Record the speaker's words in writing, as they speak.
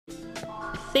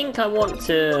I think I want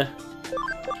to...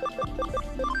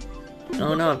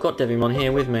 Oh no, I've got Devimon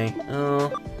here with me.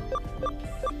 Oh.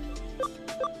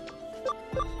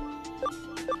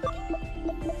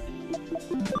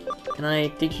 Can I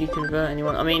digi-convert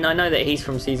anyone? I mean, I know that he's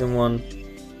from Season 1.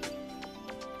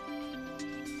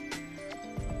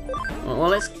 Well,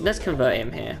 let's convert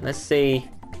him here. Let's see...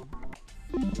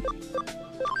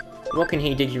 What can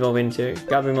he digivolve into?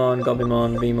 Gabumon,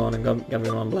 Gobimon, Vmon, and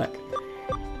Gabumon Black.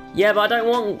 Yeah, but I don't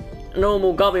want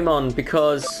normal Gobimon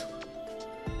because...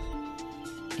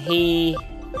 He's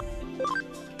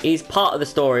part of the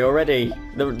story already.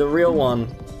 The real one.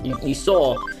 You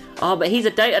saw. Oh, but he's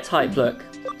a data type, look.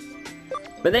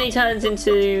 But then he turns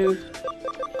into...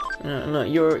 no,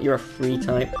 you're a free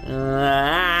type.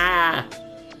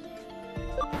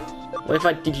 What if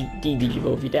I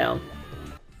digivolve you down?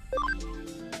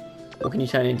 What can you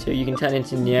turn into? You can turn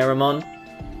into Neramon.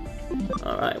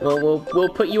 Alright, well, we'll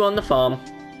put you on the farm.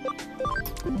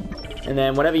 And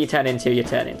then whatever you turn into, you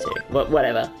turn into.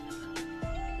 Whatever.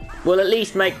 We'll at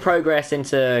least make progress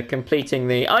into completing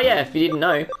the... Oh yeah, if you didn't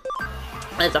know,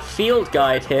 there's a field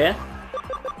guide here.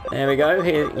 There we go.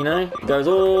 Here, you know, it goes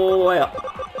all the way up.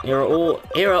 Here are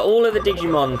all of the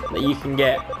Digimon that you can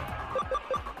get.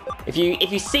 If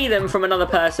you see them from another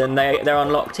person, they're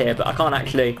unlocked here, but I can't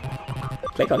actually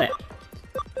click on it.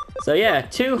 So yeah,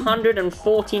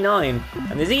 249,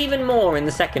 and there's even more in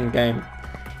the second game.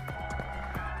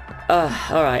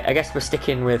 Alright, I guess we're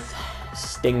sticking with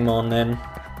Stingmon then.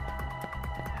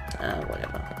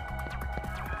 Whatever.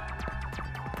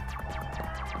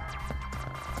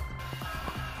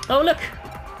 Oh look!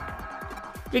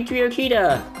 Victory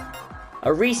Okida!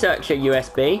 A researcher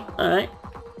USB. Alright.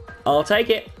 I'll take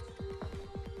it.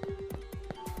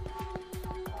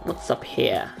 What's up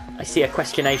here? I see a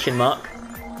questionation mark.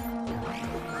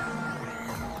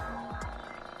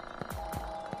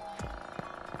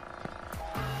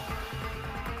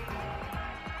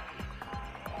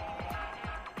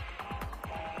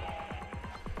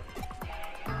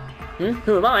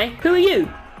 Who am I? Who are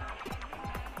you?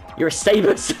 You're a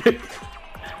saber sleuth.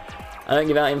 I don't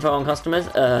give out info on customers.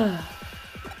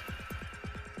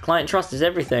 Client trust is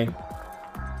everything.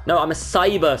 No, I'm a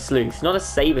cyber sleuth, not a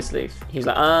saber sleuth. He's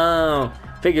like, oh,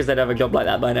 figures they'd have a job like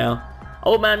that by now.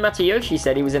 Old man Matayoshi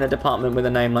said he was in a department with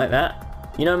a name like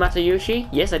that. You know Matayoshi?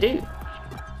 Yes, I do.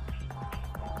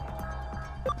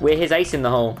 We're his ace in the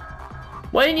hole.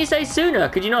 Why didn't you say sooner?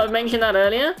 Could you not have mentioned that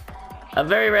earlier? A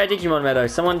very rare Digimon medal.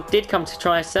 Someone did come to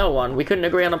try to sell one. We couldn't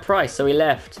agree on a price, so he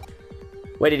left.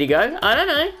 Where did he go? I don't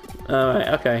know. Alright,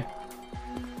 okay.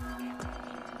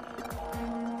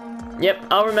 Yep,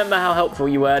 I'll remember how helpful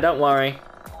you were, don't worry.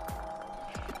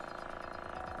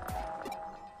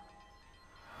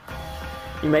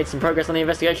 You made some progress on the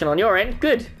investigation on your end.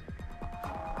 Good.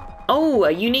 Oh,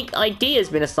 a unique ID has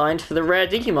been assigned for the rare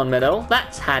Digimon medal.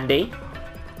 That's handy.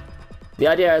 The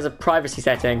idea is a privacy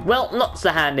setting. Well, not so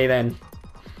handy then.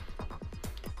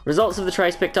 Results of the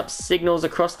trace picked up signals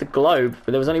across the globe,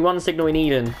 but there was only one signal in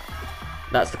Eden.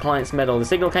 That's the client's medal. The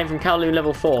signal came from Kowloon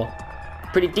level 4.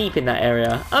 Pretty deep in that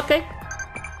area. Okay.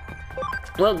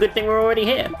 Well, good thing we're already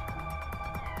here.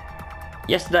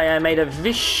 Yesterday I made a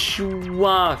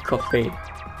Vishwa coffee.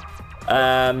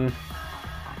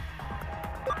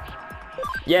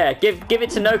 Yeah, give it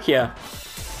to Nokia.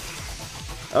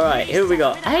 Alright, who have we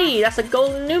got? Hey, that's a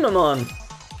golden Numamon!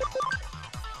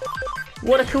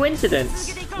 What a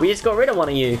coincidence! We just got rid of one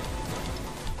of you.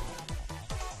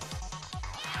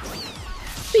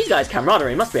 These guys'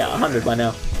 camaraderie must be at 100 by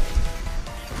now.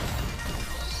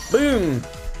 Boom!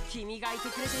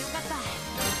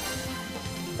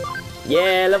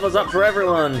 Yeah, levels up for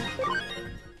everyone!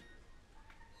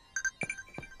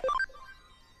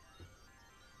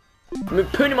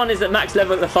 Punimon is at max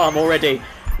level at the farm already.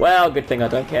 Well, good thing I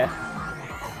don't care.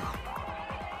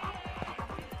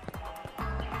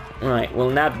 Alright, we'll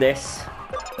nab this.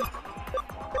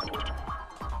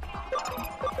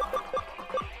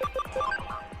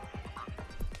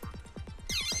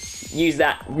 Use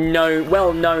that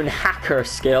well-known hacker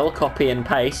skill, copy and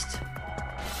paste.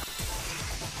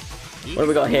 What have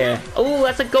we got here? Oh,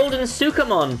 that's a golden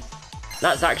Sukamon.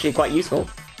 That's actually quite useful.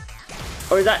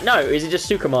 Or is that... No, is it just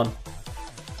Sukamon?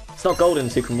 It's not golden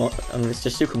Sukamon, it's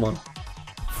just Sukamon.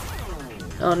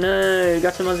 Oh no,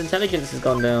 Gatomon's intelligence has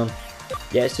gone down.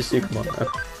 Yeah, it's just Sukamon. Okay.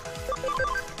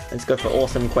 Let's go for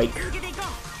Awesome Quake.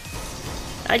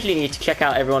 I actually need to check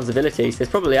out everyone's abilities.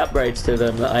 There's probably upgrades to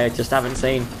them that I just haven't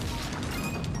seen.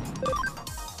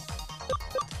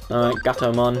 Alright,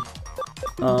 Gatomon.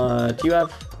 Do you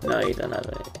have... No, you don't have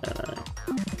it.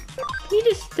 Can you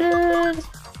just...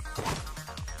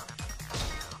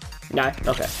 No?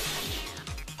 Okay.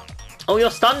 Oh,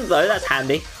 you're stunned though, that's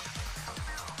handy.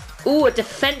 Ooh, a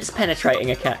defense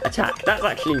penetrating attack. That's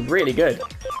actually really good.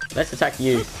 Let's attack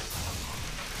you.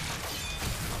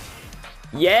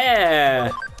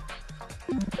 Yeah!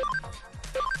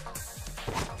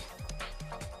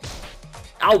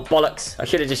 Oh, bollocks. I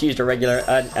should have just used a regular,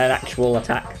 an actual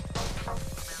attack.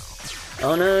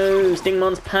 Oh no,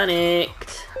 Stingmon's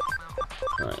panicked.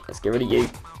 Alright, let's get rid of you.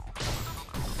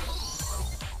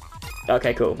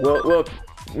 Okay, cool.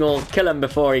 We'll kill him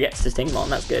before he gets to Stingmon.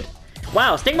 That's good.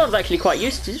 Wow, Stingmon's actually quite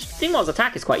useful. Stingmon's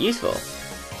attack is quite useful.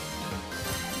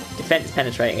 Defense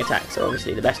penetrating attacks are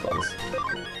obviously the best ones.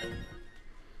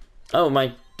 Oh,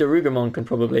 my DIGIMON can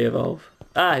probably evolve.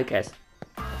 Ah, who cares?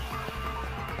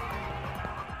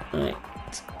 Right.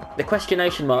 The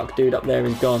questionation mark dude up there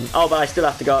is gone. Oh, but I still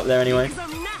have to go up there anyway.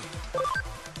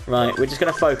 Right, we're just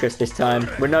going to focus this time.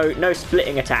 We're no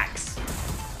splitting attacks.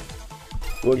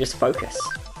 We'll just focus.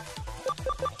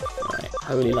 Right,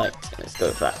 holy light. Let's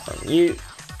go for that on you.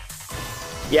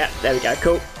 Yeah, there we go.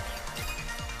 Cool.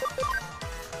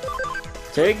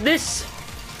 Take this.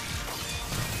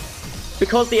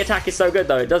 Because the attack is so good,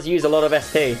 though, it does use a lot of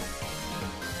SP.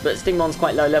 But Stingmon's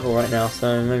quite low level right now,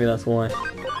 so maybe that's why.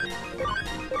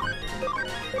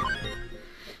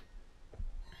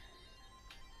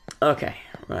 Okay,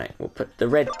 right, we'll put the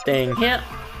red thing here.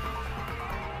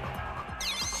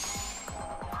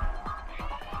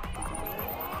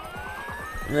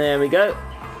 There we go.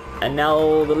 And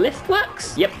now the lift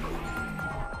works? Yep.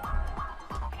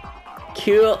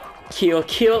 Cool, cool,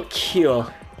 cool,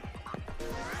 cool.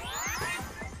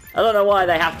 I don't know why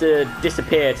they have to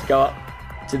disappear to go up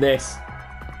to this.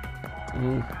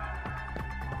 I'm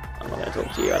not going to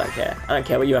talk to you, I don't care. I don't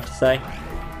care what you have to say.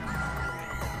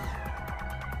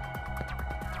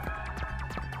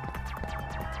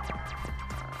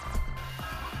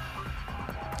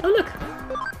 Oh look!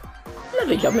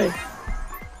 Lovely jubbly.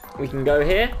 We can go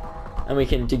here, and we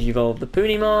can Digivolve the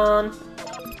Punimon.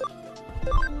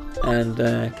 And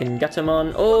can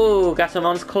Gatomon... Oh,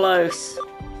 Gatomon's close.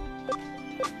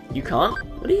 You can't?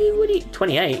 What are you...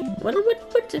 28? What?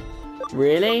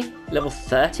 Really? Level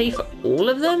 30 for all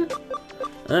of them?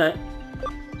 Alright.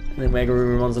 And then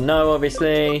Megarumon's a no,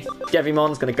 obviously.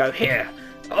 Devimon's gonna go here.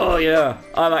 Oh yeah,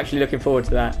 I'm actually looking forward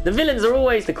to that. The villains are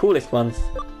always the coolest ones.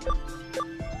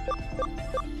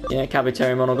 Yeah,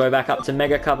 Kabuterimon will go back up to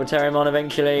Mega Kabuterimon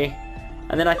eventually.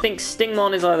 And then I think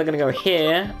Stingmon is either going to go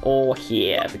here or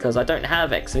here, because I don't have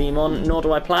XVmon, nor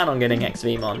do I plan on getting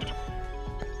XVmon.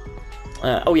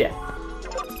 Oh yeah.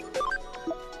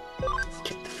 Let's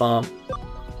check the farm.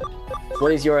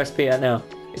 What is your SP at now?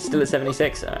 It's still at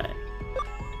 76? Alright.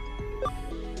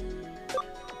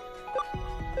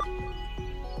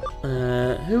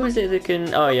 Who is it that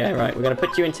can... Oh yeah, right. We're going to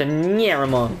put you into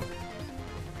Nyeramon.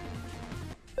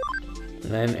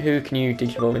 And then who can you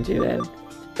Digivolve into then?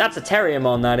 That's a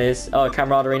Terriermon, that is. Oh,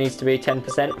 camaraderie needs to be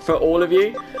 10% for all of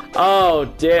you. Oh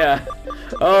dear.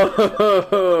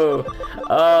 Oh,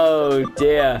 oh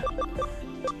dear.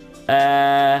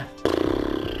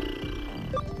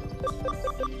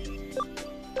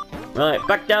 Right,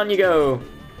 back down you go.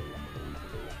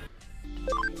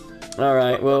 All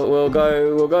right, we'll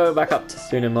go back up to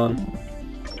Sunamon.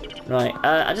 Right,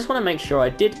 I just want to make sure I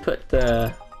did put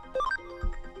the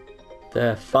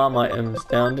farm items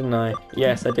down, didn't I?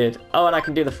 Yes, I did. Oh, and I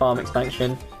can do the farm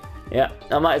expansion. Yeah,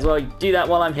 I might as well do that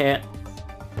while I'm here.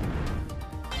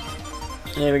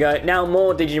 There we go. Now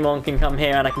more Digimon can come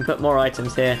here and I can put more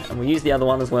items here. And we'll use the other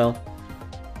one as well.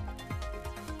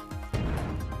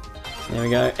 There we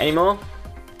go. Any more?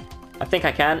 I think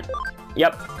I can.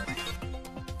 Yep.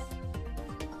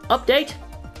 Update.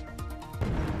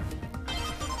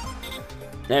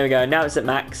 There we go. Now it's at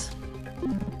max.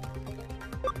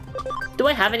 Do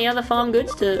I have any other farm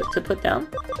goods to put down?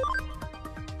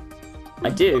 I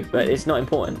do, but it's not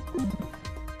important.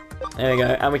 There we go.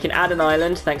 And we can add an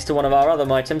island thanks to one of our other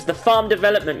items. The farm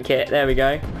development kit. There we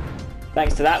go.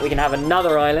 Thanks to that, we can have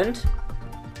another island.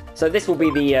 So this will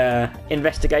be the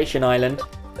investigation island.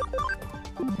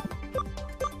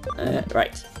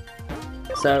 Right.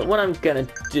 So what I'm going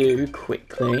to do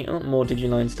quickly... Oh, more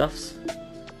Digiline stuffs.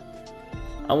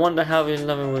 I wonder how his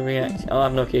lover will react. Oh, I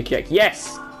have Nokia Kick.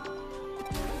 Yes!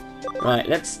 Right,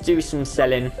 let's do some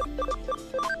selling.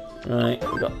 Right,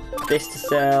 we've got this to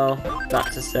sell,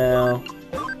 that to sell,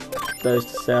 those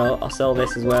to sell. I'll sell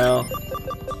this as well.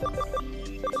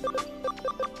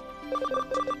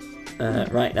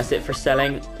 Right, that's it for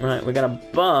selling. Right, we're gonna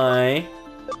buy...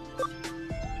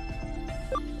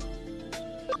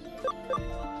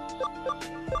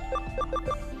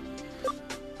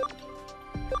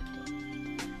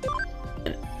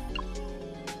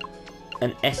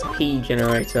 an SP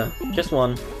generator. Just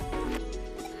one.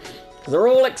 Because they're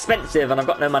all expensive and I've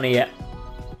got no money yet.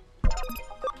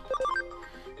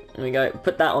 There we go.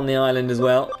 Put that on the island as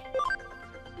well.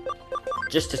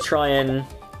 Just to try and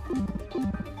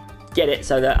get it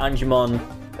so that Angemon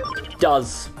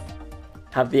does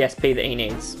have the SP that he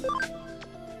needs.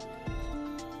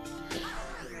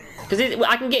 Because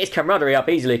I can get his camaraderie up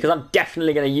easily, because I'm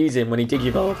definitely going to use him when he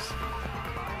digivolves.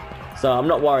 So I'm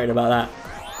not worried about that.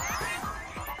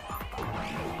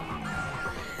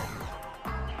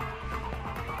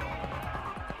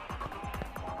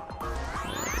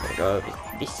 Go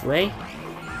this way.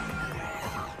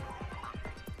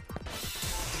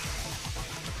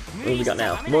 What have we got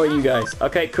now? More of you guys.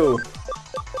 Okay, cool.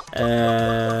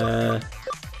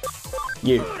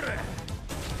 You.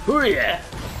 Oh yeah!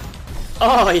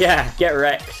 Oh yeah! Get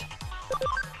wrecked.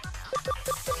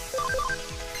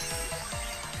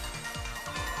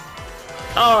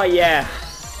 Oh yeah!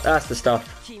 That's the stuff.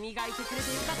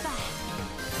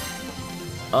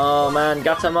 Oh man,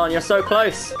 Gatamon, you're so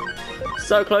close!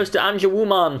 So close to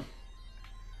Angemon.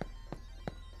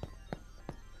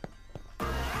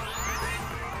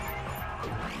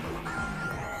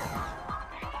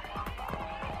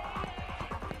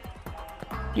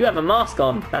 You have a mask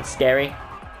on. That's scary.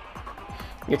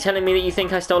 You're telling me that you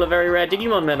think I stole a very rare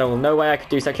Digimon medal? No way I could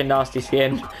do such a nasty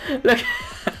skin. Look.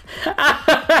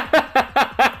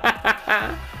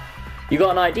 You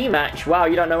got an ID match? Wow,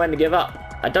 you don't know when to give up.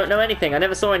 I don't know anything. I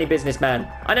never saw any businessman.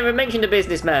 I never mentioned a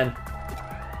businessman.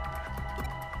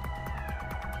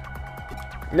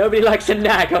 Nobody likes a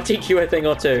nag. I'll teach you a thing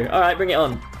or two. Alright, bring it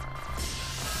on.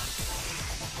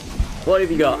 What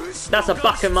have you got? That's a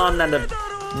Buckermon and a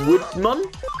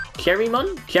Woodmon?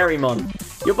 Cherrymon? Cherrymon.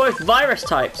 You're both virus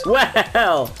types.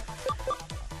 Well.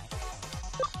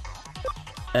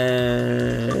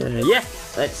 Yeah.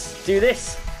 Let's do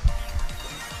this.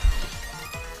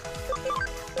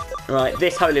 Right,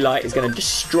 this holy light is going to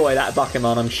destroy that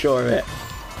Buckermon. I'm sure of it.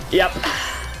 Yep.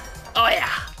 Oh yeah.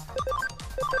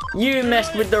 You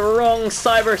messed with the wrong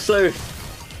Cyber Sleuth.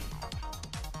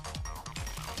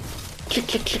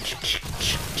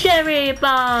 Cherry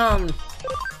bomb.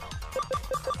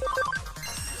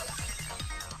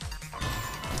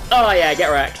 Oh yeah, get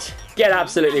wrecked. Get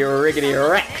absolutely riggedy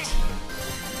wrecked.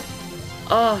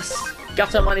 Oh,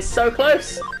 Gatomon is so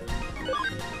close.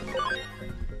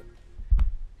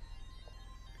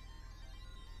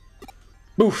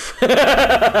 Boof.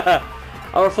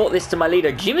 I'll report this to my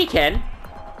leader, Jimiken.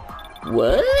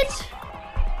 What?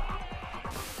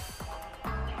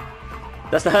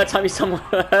 That's the third time you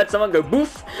heard someone go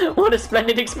boof. What a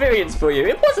splendid experience for you.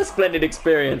 It was a splendid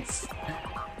experience.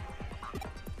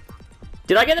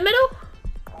 Did I get the medal?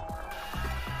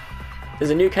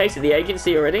 There's a new case at the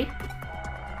agency already?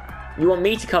 You want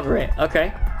me to cover it?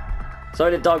 Okay.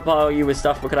 Sorry to dogpile you with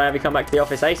stuff, but could I have you come back to the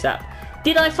office ASAP?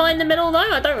 Did I find the medal though?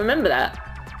 I don't remember that.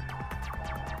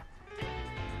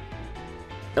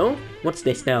 Oh, what's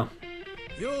this now?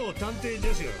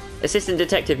 Assistant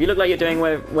Detective, you look like you're doing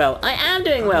well. I am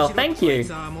doing well, thank you.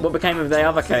 What became of the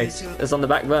other case? It's on the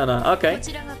back burner. Okay.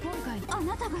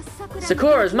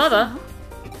 Sakura's mother?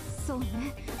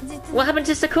 What happened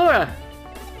to Sakura?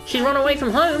 She's run away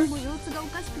from home.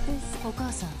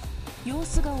 You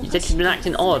said she'd been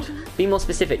acting odd. Be more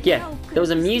specific. Yeah, there was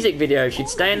a music video. She'd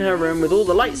stay in her room with all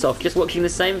the lights off, just watching the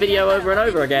same video over and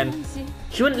over again.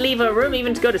 She wouldn't leave her room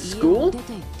even to go to school?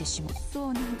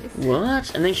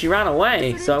 What? And then she ran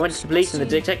away. So I went to the police and the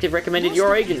detective recommended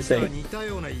your agency.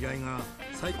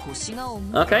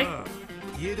 Okay.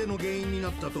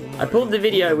 I pulled the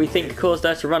video we think caused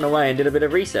her to run away and did a bit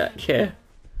of research here.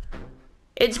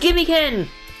 It's Jimiken!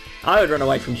 I would run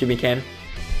away from Jimiken.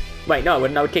 Wait, no I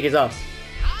wouldn't. I would kick his ass.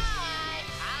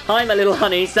 Hi my little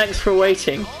honeys, thanks for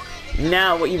waiting.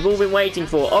 Now what you've all been waiting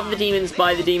for. Of the demons,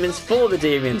 by the demons, for the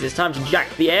demons. It's time to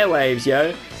jack the airwaves,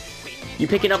 yo. You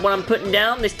picking up what I'm putting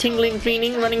down? This tingling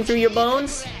feeling running through your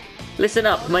bones? Listen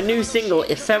up, my new single,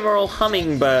 Ephemeral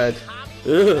Hummingbird.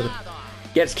 Ugh.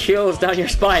 Gets chills down your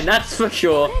spine, that's for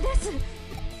sure.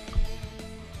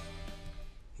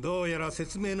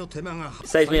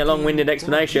 Saves me a long-winded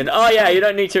explanation. Oh yeah, you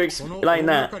don't need to explain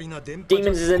that.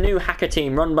 Demons is a new hacker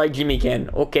team run by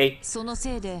Jimiken. Okay.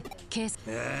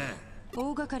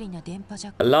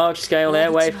 A large-scale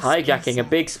airwave hijacking, a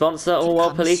big sponsor, all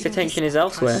while police attention is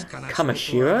elsewhere.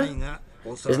 Kamashiro?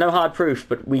 There's no hard proof,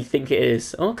 but we think it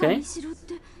is. Okay.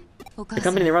 The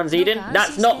company that runs Eden?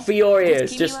 That's not for your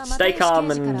ears. Just stay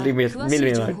calm and leave me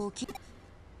alone.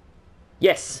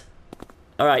 Yes.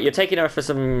 Alright, you're taking her for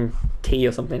some tea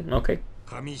or something. Okay.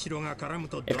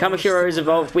 If Kamashiro is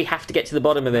involved, we have to get to the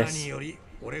bottom of this.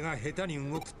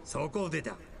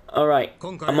 Alright,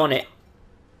 I'm on it.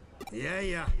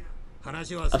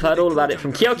 I've heard all about it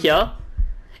from Kyokyo.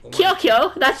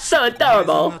 Kyokyo? That's so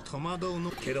adorable!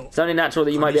 It's only natural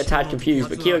that you might be a tad confused,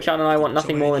 but Kyo-chan and I want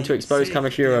nothing more than to expose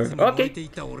Kamashiro. Okay.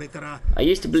 I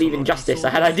used to believe in justice. I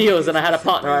had ideals and I had a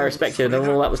partner I respected, and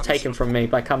all that was taken from me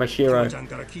by Kamashiro.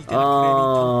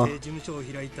 Oh.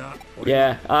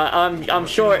 Yeah, I'm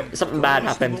sure something bad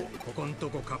happened.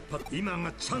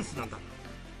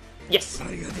 Yes!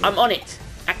 I'm on it!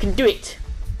 I can do it!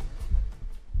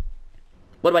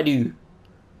 What do I do?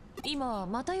 I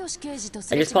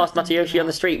just passed Matayoshi on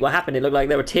the street. What happened? It looked like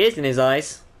there were tears in his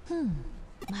eyes.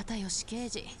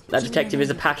 That detective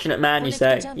is a passionate man, you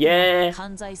say? Yeah.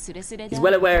 He's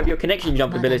well aware of your connection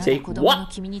jump ability.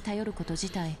 What?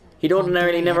 He'd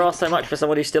ordinarily never ask so much for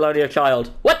someone who's still only a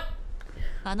child. What?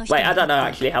 Wait, I don't know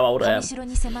actually how old I am.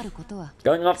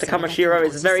 Going after Kamashiro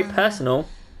is very personal.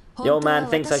 The old man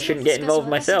thinks I shouldn't get involved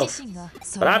myself.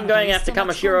 But I'm going after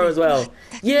Kamashiro as well.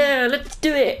 Yeah, let's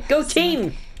do it! Go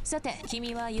team! Track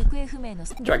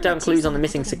down clues on the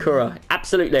missing Sakura.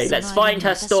 Absolutely. Let's find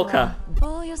her stalker.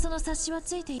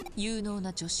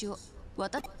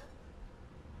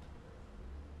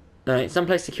 Alright,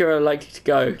 someplace Sakura would like to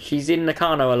go. She's in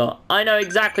Nakano a lot. I know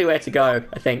exactly where to go,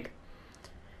 I think.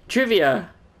 Trivia.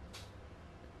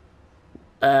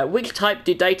 Which type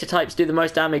do data types do the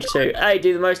most damage to? A.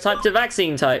 Do the most type to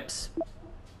vaccine types.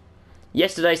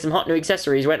 Yesterday, some hot new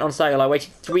accessories went on sale. I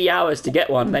waited 3 hours to get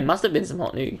one. There must have been some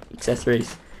hot new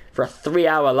accessories for a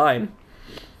 3-hour line.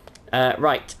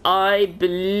 Right, I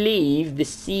believe the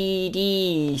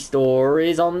CD store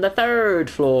is on the 3rd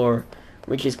floor,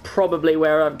 which is probably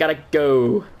where I've got to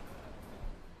go.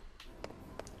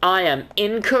 I am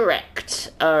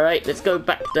incorrect. Alright, let's go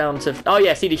back down to... Oh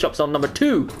yeah, CD shop's on number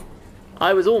 2.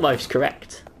 I was almost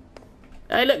correct.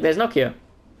 Hey look, there's Nokia.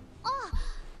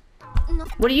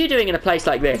 What are you doing in a place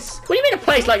like this? What do you mean a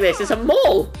place like this? It's a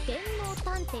mall!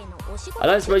 I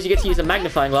don't suppose you get to use a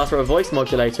magnifying glass or a voice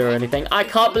modulator or anything. I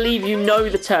can't believe you know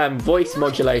the term voice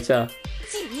modulator.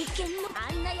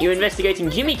 You're investigating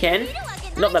Jimiken?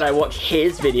 Not that I watch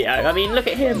his video. I mean, look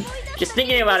at him. Just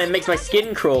thinking about him makes my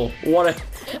skin crawl. What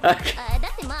a...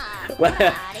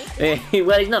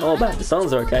 well, he's not all bad. The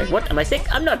songs are okay. What? Am I sick?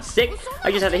 I'm not sick.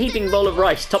 I just had a heaping bowl of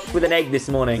rice topped with an egg this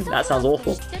morning. That sounds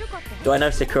awful. Do I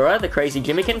know Sakura, the crazy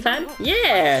Jimiken fan?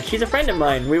 Yeah, she's a friend of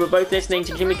mine. We were both listening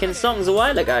to Jimiken's songs a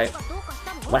while ago.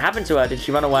 What happened to her? Did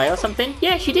she run away or something?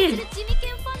 Yeah, she did.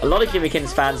 A lot of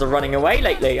Jimiken's fans are running away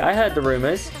lately. I heard the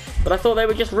rumours, but I thought they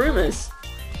were just rumours.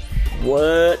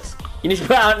 What? You need to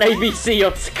put out an ABC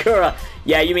on Sakura.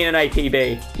 Yeah, you mean an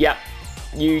APB. Yep.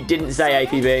 You didn't say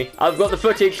APB. I've got the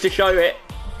footage to show it.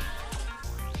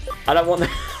 I don't want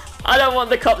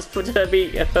the cops to have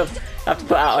to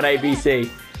put out an ABC.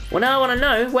 Well, now I want to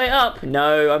know. Wait up.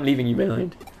 No, I'm leaving you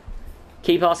behind.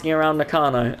 Keep asking around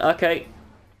Nakano. Okay.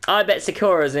 I bet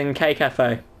Sakura's in K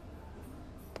Cafe.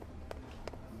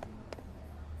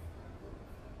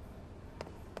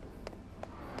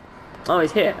 Oh,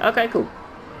 he's here. Okay, cool.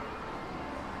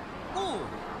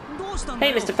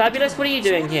 Hey, Mr. Fabulous, what are you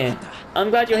doing here?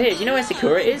 I'm glad you're here. Do you know where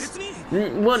Sakura is?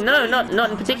 Well, no,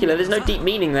 not in particular. There's no deep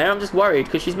meaning there. I'm just worried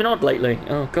because she's been odd lately.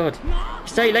 Oh, God.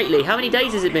 Say lately. How many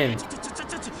days has it been?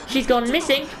 She's gone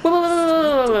missing.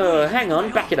 Whoa. Hang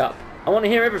on, back it up. I want to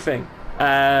hear everything.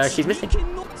 She's missing.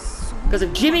 Because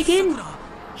of Jimiken?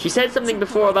 She said something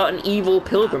before about an evil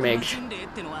pilgrimage.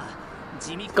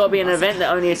 It's got to be an event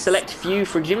that only a select few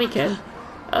for Jimiken.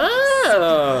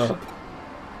 Oh.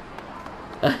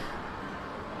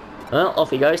 Well, off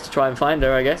he goes to try and find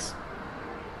her, I guess.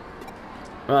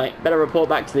 Right, better report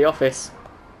back to the office.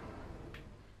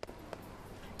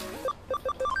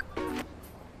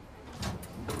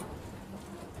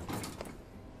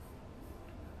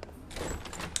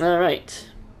 Alright.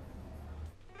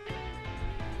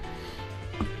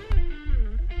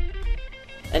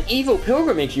 An evil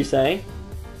pilgrimage, you say?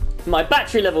 My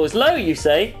battery level is low, you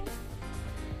say?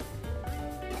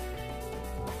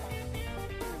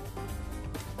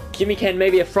 Jimiken may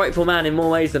be a frightful man in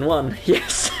more ways than one.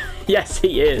 Yes. Yes,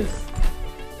 he is.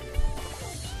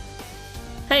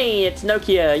 Hey, it's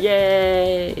Nokia.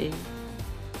 Yay!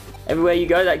 Everywhere you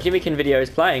go, that Jimiken video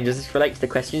is playing. Does this relate to the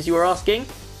questions you were asking?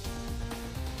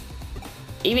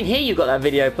 Even here you've got that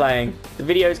video playing. The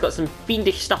video's got some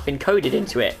fiendish stuff encoded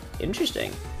into it.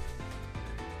 Interesting.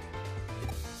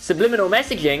 Subliminal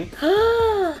messaging?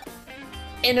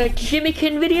 In a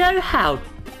Jimiken video? How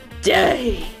dare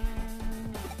he?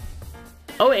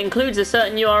 Oh, it includes a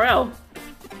certain URL.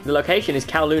 The location is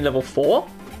Kowloon level 4?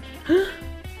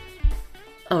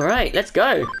 Alright, let's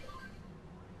go.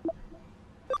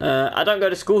 I don't go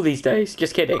to school these days.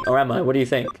 Just kidding. Or am I? What do you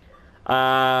think?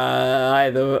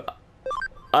 Either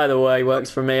way works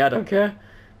for me, I don't care.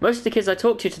 Most of the kids I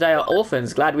talk to today are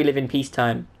orphans. Glad we live in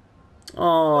peacetime.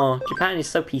 Oh, Japan is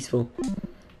so peaceful.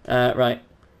 Right.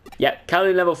 Yep,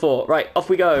 Kowloon level 4. Right, off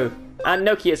we go. And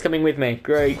Nokia's coming with me.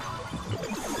 Great.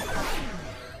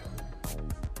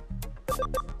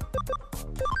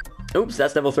 Oops,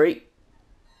 that's level 3.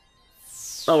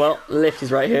 Oh well, the lift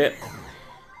is right here.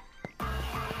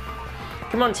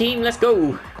 Come on, team, let's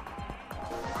go.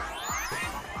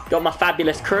 Got my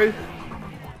fabulous crew.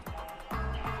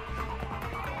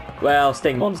 Well,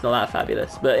 Stingmon's not that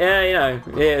fabulous, but yeah, you know,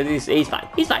 yeah, he's fine.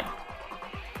 He's fine.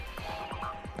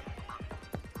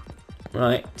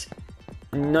 Right.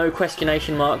 No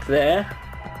questionation mark there.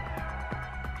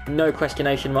 No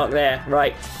questionation mark there.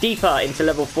 Right, deeper into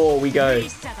level 4 we go.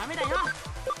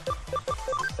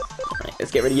 Right,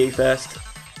 let's get rid of you first.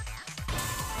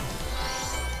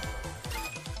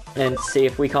 And see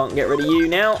if we can't get rid of you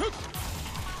now.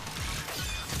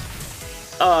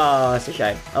 Oh, that's a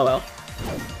shame. Oh well.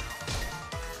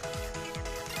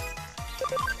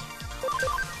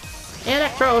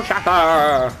 Electro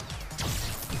Shocker!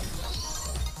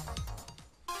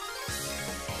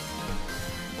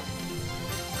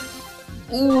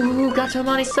 Ooh,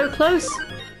 Gatomon is so close!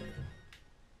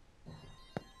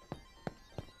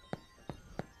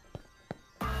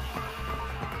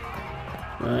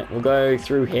 Right, we'll go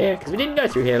through here, because we didn't go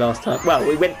through here last time. Well,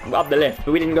 we went up the lift,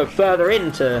 but we didn't go further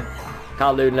into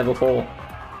Kowloon level 4.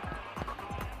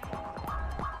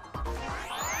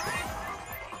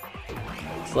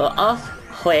 So off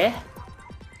where?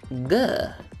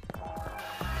 Good.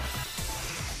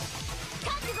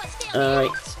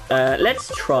 Alright,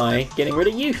 let's try getting rid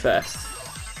of you first.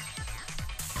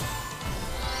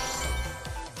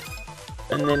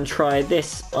 And then try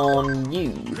this on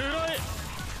you.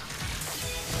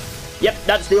 Yep,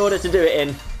 that's the order to do it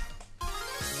in.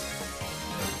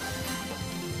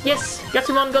 Yes,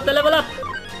 Gatomon got the level up.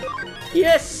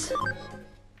 Yes.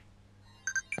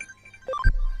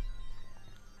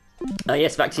 Oh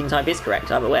yes, vaccine type is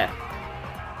correct, I'm aware.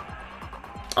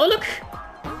 Oh look!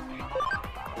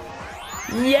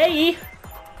 Yay!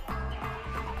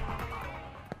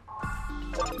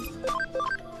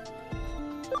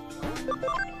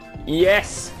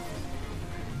 Yes!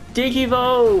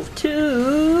 Digivolve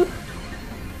to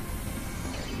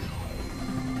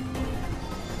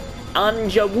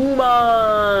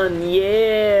Anjawuman!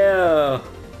 Yeah!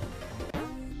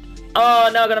 Oh,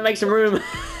 now I gotta make some room.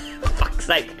 Fuck's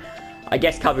sake. I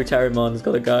guess Kabuterumon's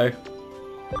gotta go.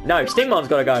 No, Stingmon's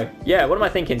gotta go. Yeah, what am I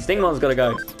thinking? Stingmon's gotta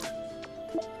go.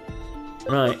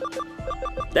 Right.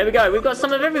 There we go. We've got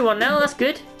some of everyone now. That's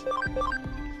good.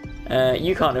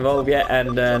 You can't evolve yet,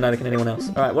 and neither can anyone else.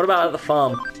 Alright, what about at the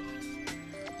farm?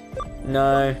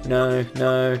 No, no,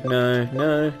 no, no,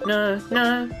 no, no,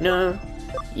 no, no.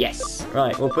 Yes.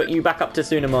 Right, we'll put you back up to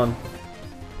Tsunamon.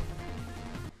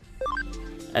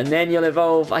 And then you'll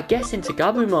evolve, I guess, into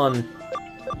Gabumon.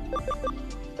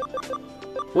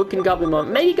 What can Gabumon...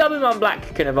 Maybe Gabumon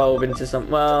Black can evolve into some...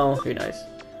 Well, who knows.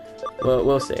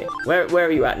 We'll see. Where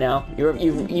are you at now?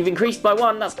 You've increased by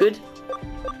 1, that's good.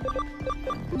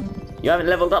 You haven't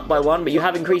leveled up by 1, but you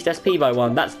have increased SP by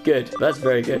 1. That's good. That's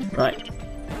very good. Right.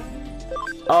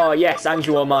 Oh, yes,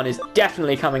 Anjouamon is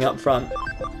definitely coming up front.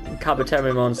 And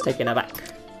Kabuterumon's taking her back.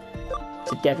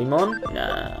 To Devimon?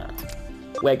 Nah.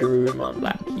 Wegarurumon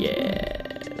Black.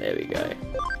 Yeah, there we go.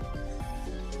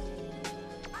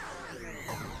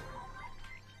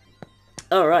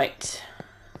 Alright.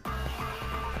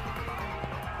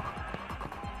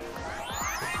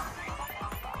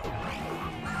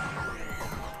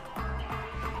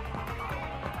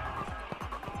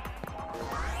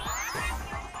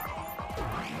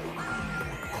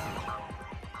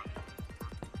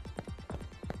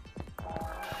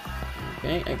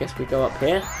 Okay, I guess we go up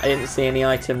here. I didn't see any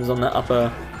items on that upper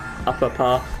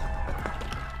path.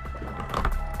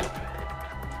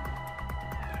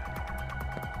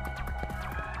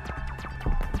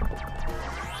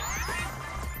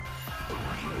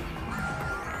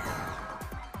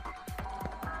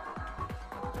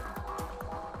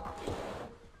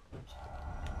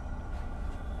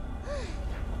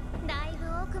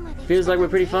 Feels like we're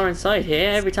pretty far inside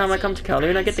here. Every time I come to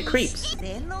Kowloon, I get the creeps.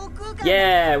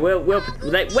 Yeah, where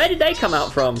did they come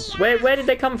out from? Where did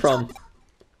they come from?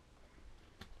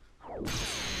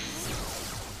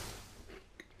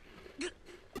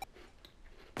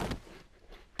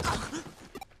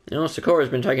 Oh, Sakura's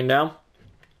been taken down.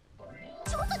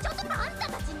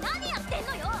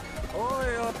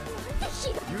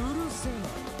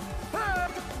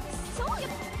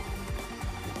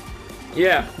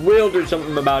 Yeah, we'll do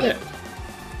something about it.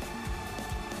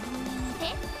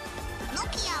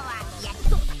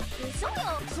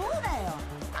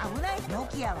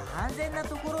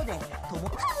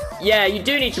 Yeah, you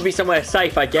do need to be somewhere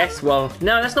safe, I guess. Well,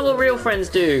 no, that's not what real friends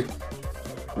do.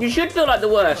 You should feel like the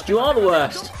worst. You are the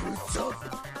worst.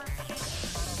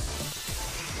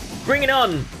 Bring it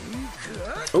on.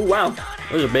 Oh, wow.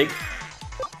 Those are big.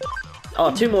 Oh,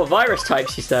 2 more virus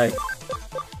types, you say?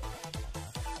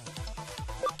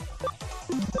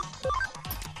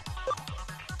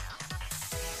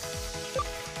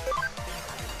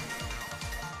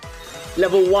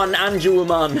 Level 1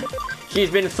 Angelwoman. She's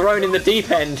been thrown in the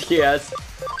deep end, she has.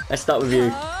 Let's start with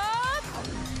you.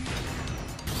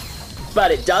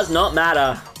 But it does not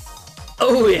matter.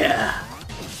 Oh, yeah.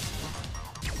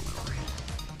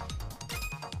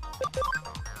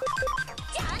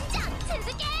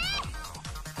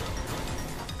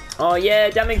 Oh, yeah,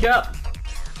 damage up.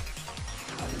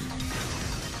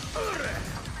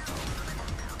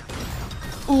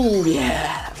 Ooh,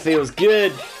 yeah, that feels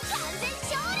good.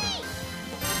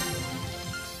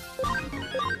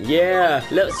 Yeah,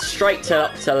 let's straight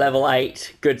up to level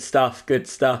 8. Good stuff, good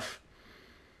stuff.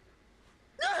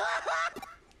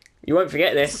 You won't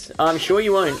forget this. I'm sure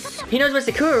you won't. He knows where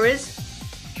Sakura is.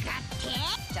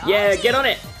 Yeah, get on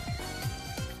it.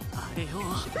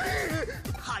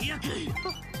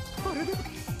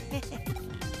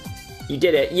 You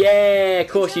did it. Yeah, of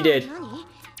course you did.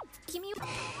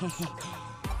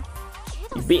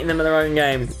 You've beaten them in their own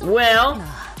game. Well,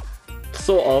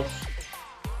 sort of.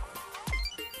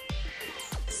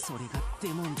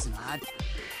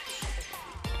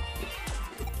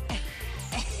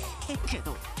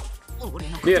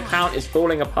 The account is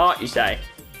falling apart, you say?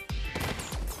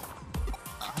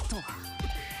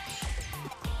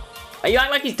 You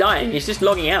act like he's dying. He's just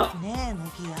logging out.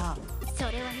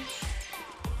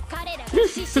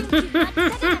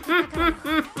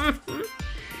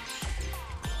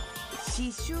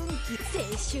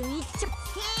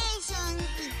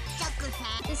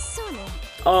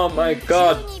 Oh my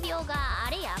god.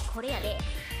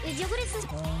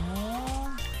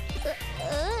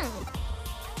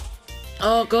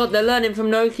 Oh god, they're learning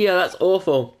from Nokia. That's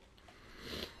awful.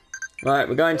 Right,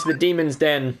 we're going to the Demon's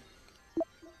Den.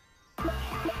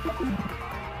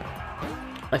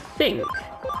 I think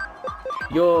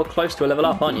you're close to a level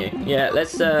up, aren't you? Yeah,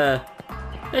 let's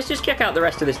just check out the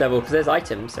rest of this level, because there's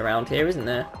items around here, isn't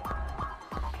there?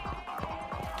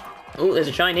 Oh, there's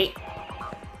a shiny.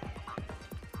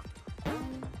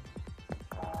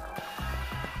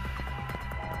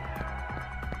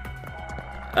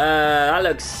 That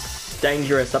looks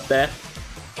dangerous up there.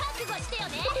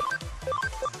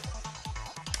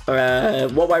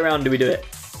 What way round do we do it?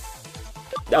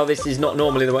 Oh, this is not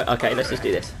normally the way. Okay, let's just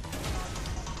do this.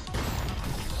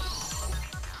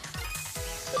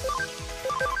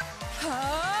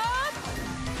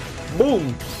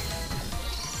 Boom!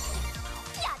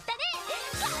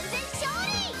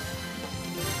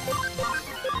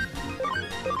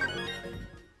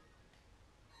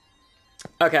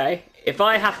 Okay, if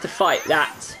I have to fight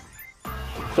that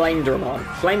Flame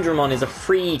Dramon is a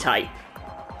free type.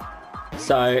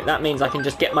 So that means I can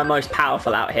just get my most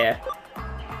powerful out here.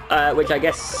 Which I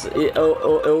guess it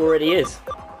already is.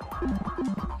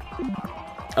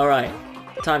 Alright,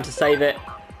 time to save it.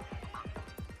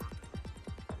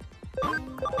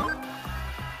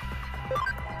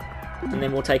 And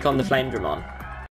then we'll take on the Flame Dramon.